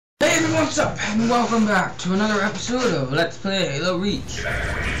What's up, and welcome back to another episode of Let's Play Halo Reach.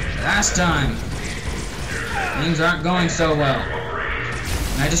 Last time, things aren't going so well.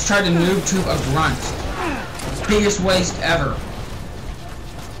 And I just tried to noob tube a grunt. Biggest waste ever.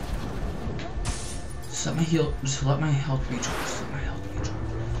 Just let my health recharge.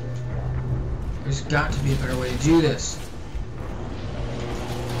 There's got to be a better way to do this.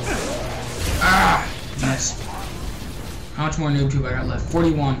 Ah! Missed. How much more noob tube I got left?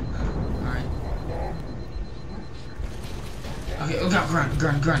 41. Alright. Okay, look out,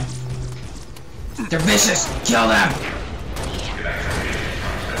 grunt. They're vicious! Kill them!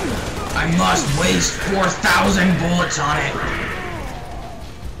 I must waste 4,000 bullets on it!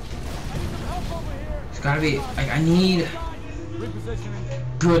 It's gotta be, like, I need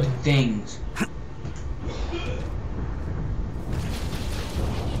good things.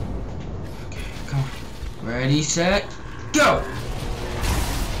 Okay, come on. Ready, set, go!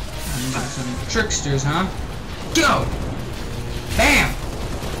 You got some tricksters, huh? Go! Bam!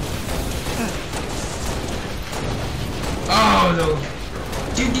 Oh, no.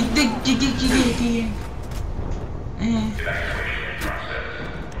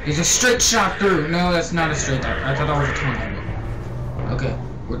 There's a straight shot through. No, that's not a straight shot. I thought that was a tornado. Okay,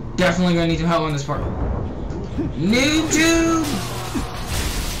 we're definitely gonna need some help on this part. Noob tube!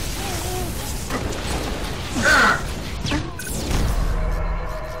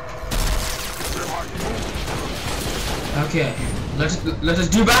 Okay, let's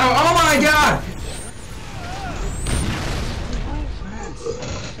just do battle. Oh my god!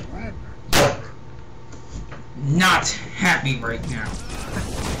 Not happy right now.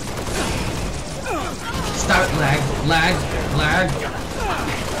 Stop it, lag.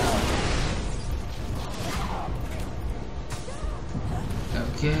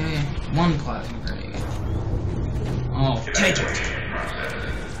 Okay, one plasma grenade. Oh, take it.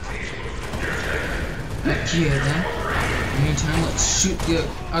 Okay then. Meantime, let's shoot the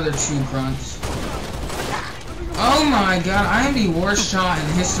other two grunts. Oh my god, I am the worst shot in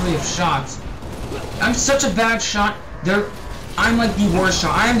the history of shots. I'm such a bad shot. I'm like the worst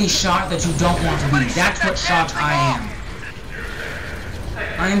shot. I am the shot that you don't want to be. That's what shot I am.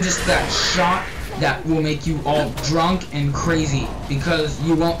 I am just that shot that will make you all drunk and crazy because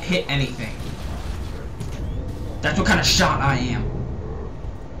you won't hit anything. That's what kind of shot I am.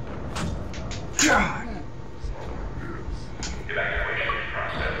 God.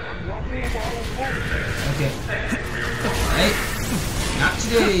 Okay. Hey. Not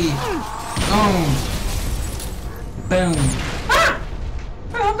today. Boom. Boom. Ah!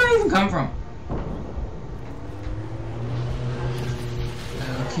 Where did that even come from?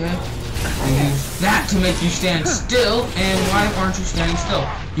 Okay. Use that to make you stand still. And why aren't you standing still?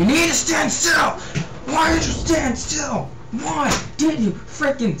 You need to stand still! Why did you stand still? Why did you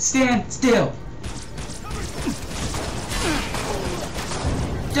freaking stand still?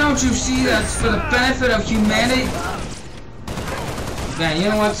 Don't you see that's for the benefit of humanity? Man, you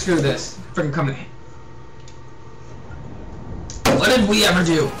know what? Screw this. Freaking come to me. What did we ever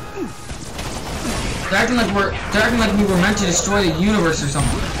do? They're acting like we were meant to destroy the universe or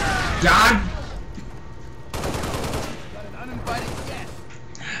something. God.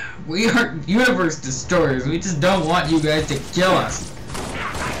 We aren't universe destroyers. We just don't want you guys to kill us.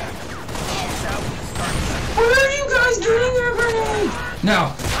 What are you guys doing there, grenade?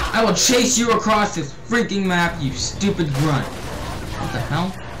 No, I will chase you across this freaking map, you stupid grunt. What the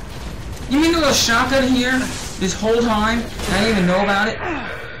hell? You mean there was a shotgun here this whole time and I didn't even know about it? I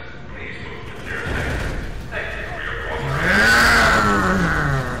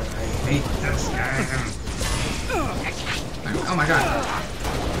hate this guy. Oh my god.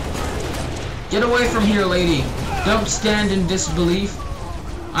 Get away from here, lady. Don't stand in disbelief.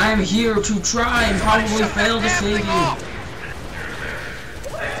 I am here to try and probably fail to save you.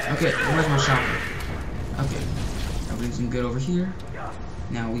 Okay, where's my shotgun? Okay, everything's looking good over here.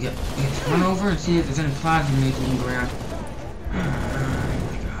 Now we get to run over and see if there's any plasma grenades we can grab. Oh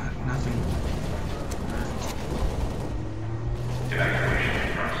my god, nothing.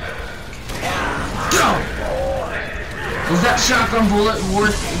 Go! Was that shotgun bullet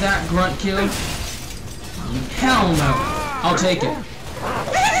worth that grunt kill? Hell no! I'll take it.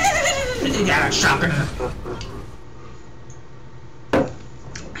 You got a shotgun.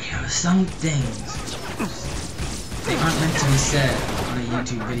 Some things they aren't meant to be said on a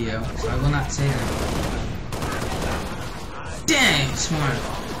YouTube video, so I will not say them. Dang, smart.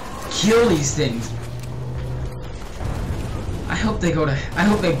 Kill these things. I hope they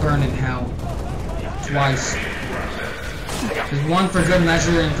burn in hell. Twice. There's one for good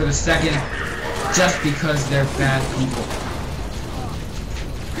measure and for the second, just because they're bad people.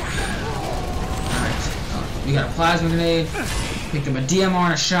 We got a plasma grenade, picked up a DMR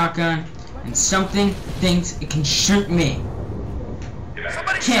and a shotgun, and something thinks it can shoot me.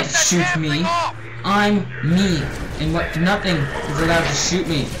 Can't shoot me. I'm me, and what? Nothing is allowed to shoot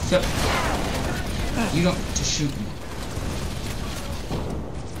me. So you don't get to shoot me.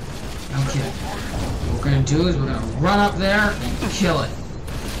 Okay. What we're gonna do is we're gonna run up there and kill it.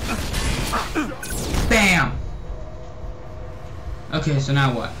 Bam. Okay, so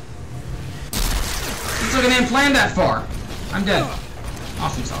now what? Looks like I didn't plan that far. I'm dead.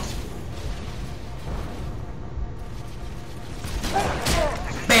 Awesome sauce.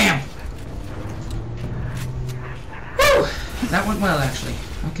 Bam! Woo! That went well, actually.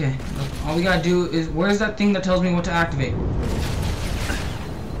 Okay, look, all we gotta do is... Where's that thing that tells me what to activate?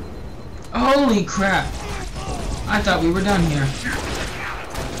 Holy crap! I thought we were done here.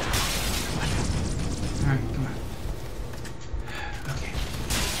 Alright, come on. Okay.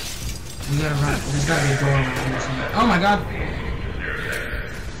 We gotta run. There's gotta be a door around here somewhere. Oh my god!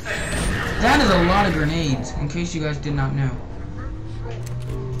 That is a lot of grenades, in case you guys did not know.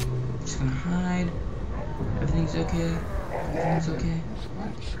 Just gonna hide. Everything's okay. Everything's okay.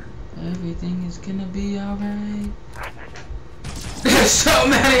 Everything is gonna be alright. There's so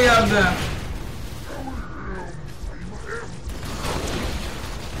many of them!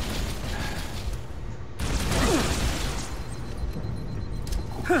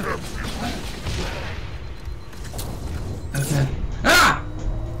 Okay. Ah!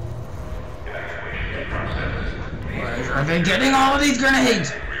 Where are they getting all of these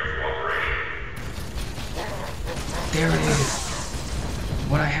grenades? There it is.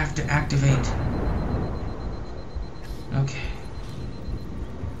 What I have to activate. Okay.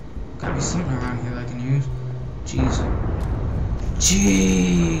 Gotta be something around here that I can use. Cheese.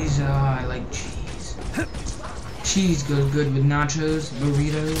 Cheese! Oh, I like cheese. Cheese goes good with nachos,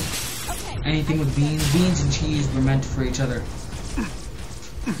 burritos, anything with beans. Beans and cheese were meant for each other.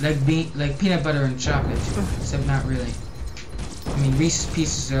 Like peanut butter and chocolate, except not really. I mean, Reese's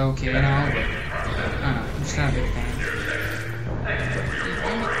Pieces are okay and all, but I don't know, I'm just not a big fan.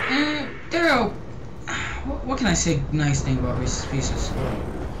 What can I say nice thing about Reese's Pieces?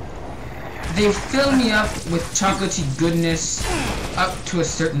 They fill me up with chocolatey goodness up to a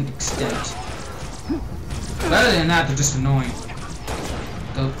certain extent. But other than that, they're just annoying.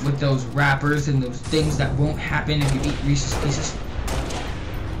 With those wrappers and those things that won't happen if you eat Reese's Pieces.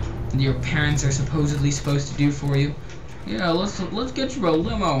 And your parents are supposedly supposed to do for you. Yeah, let's get you a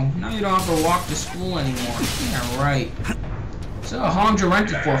limo. Now you don't have to walk to school anymore. Yeah, right. So how long did you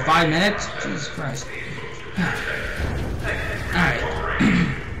rent it for? 5 minutes? Jesus Christ. Alright.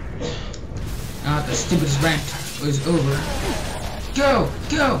 Now that the stupidest rent is over. Go!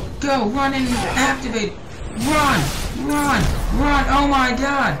 Go! Go! Run and activate! Run! Run! Run! Oh my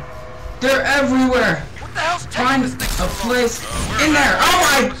god! They're everywhere! What the hell's Find a place in there! Oh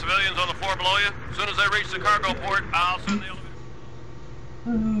my! Civilians on the floor below you. As soon as they reach the cargo port, I'll send the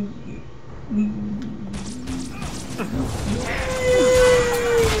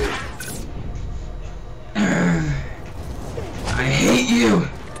I hate you!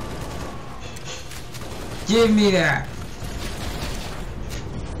 Give me that!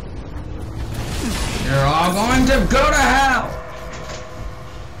 You're all going to go to hell!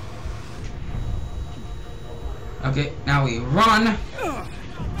 Okay, now we run.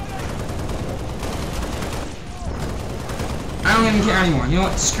 I don't even care anymore. You know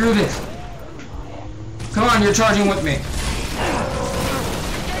what? Screw this. Come on, you're charging with me.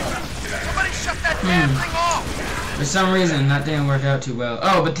 Somebody shut that damn thing off! For some reason, that didn't work out too well.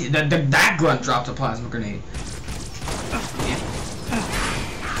 Oh, but that grunt dropped a plasma grenade.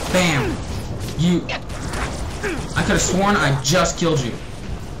 Bam! You... I could have sworn I just killed you.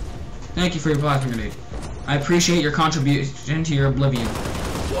 Thank you for your plasma grenade. I appreciate your contribution to your oblivion.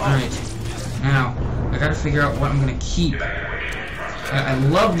 Alright. Now, I gotta figure out what I'm gonna keep. I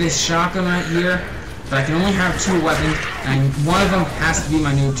love this shotgun right here, but I can only have 2 weapons, and one of them has to be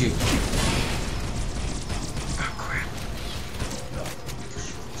my noob tube. Oh, crap.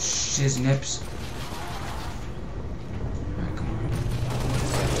 Shiznips. Alright, come on.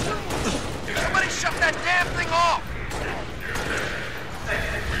 Somebody shut that damn thing off!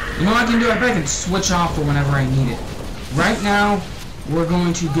 You know what I can do? I bet I can switch off for whenever I need it. Right now, we're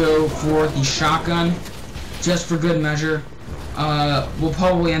going to go for the shotgun, just for good measure. We'll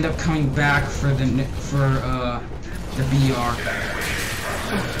probably end up coming back for the BR.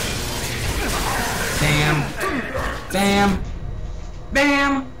 Bam, bam,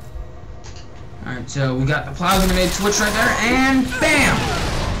 bam. All right, so we got the plasma grenade switch right there, and bam.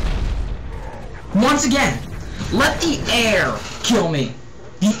 Once again, let the air kill me.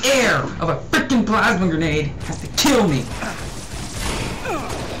 The air of a freaking plasma grenade has to kill me.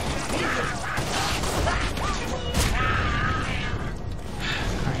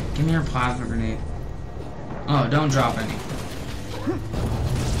 Alright, give me your plasma grenade. Oh, don't drop any.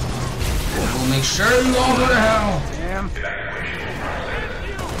 I will make sure you all go to hell. Damn.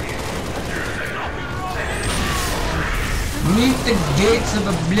 Meet the gates of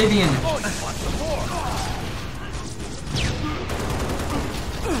oblivion.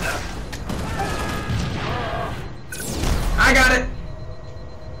 I got it.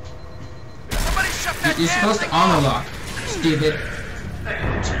 Somebody shut that You're damn supposed to thing armor off. lock, stupid.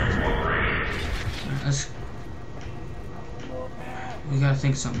 We gotta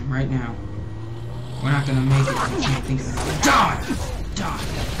think of something right now. We're not gonna make it if we can't think of it. Die! Die!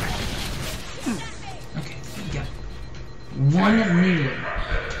 Okay, we got one needle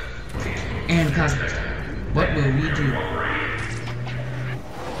and cosmetics. What will we do?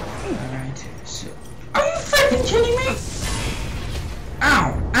 Alright, so. Are you freaking kidding me?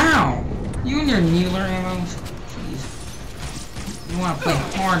 Ow! Ow! You and your needler ammo? Jeez. You wanna play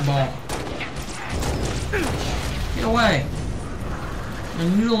hardball. Get away! The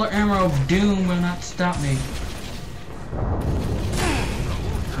needler arrow of doom will not stop me.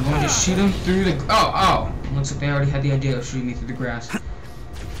 I'm going to shoot him through the... Oh! Looks like they already had the idea of shooting me through the grass. I'm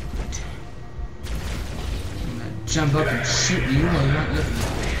gonna jump up and shoot you while you're not looking.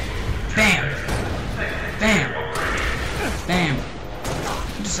 Bam! Bam! Bam!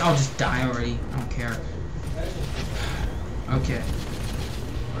 I'll just die already. I don't care. Okay.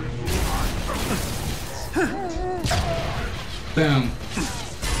 Boom.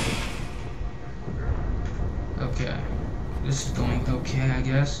 Okay. This is going okay, I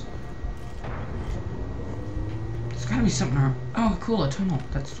guess. There's gotta be something around. Oh, cool, a tunnel.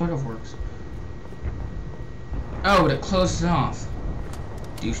 That sort of works. Oh, but it closes off.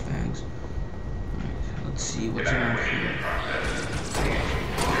 Douchebags. Alright, let's see what's around here.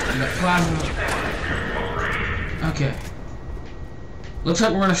 We got plasma. Okay. Looks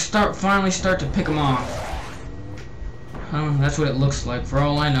like we're gonna finally start to pick them off. That's what it looks like. For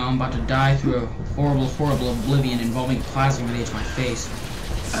all I know, I'm about to die through a horrible, horrible oblivion involving plasma grenades to my face.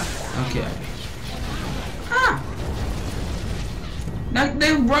 Okay. Ah! Now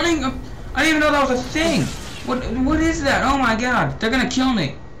they're running. I didn't even know that was a thing. What is that? Oh my god! They're gonna kill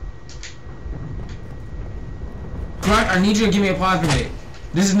me. Grunt, I need you to give me a plasma grenade.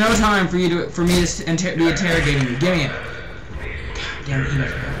 This is no time for me to be interrogating you. Give me it. God damn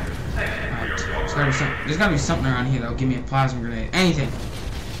it! There's gotta be something around here that'll give me a plasma grenade. Anything.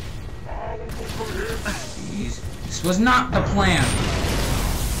 Jeez. This was not the plan.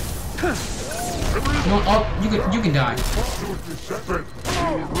 No, oh, you can die.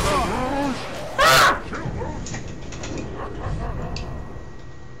 Ah!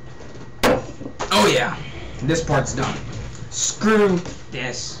 Oh yeah, this part's done. Screw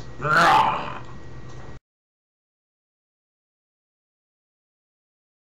this.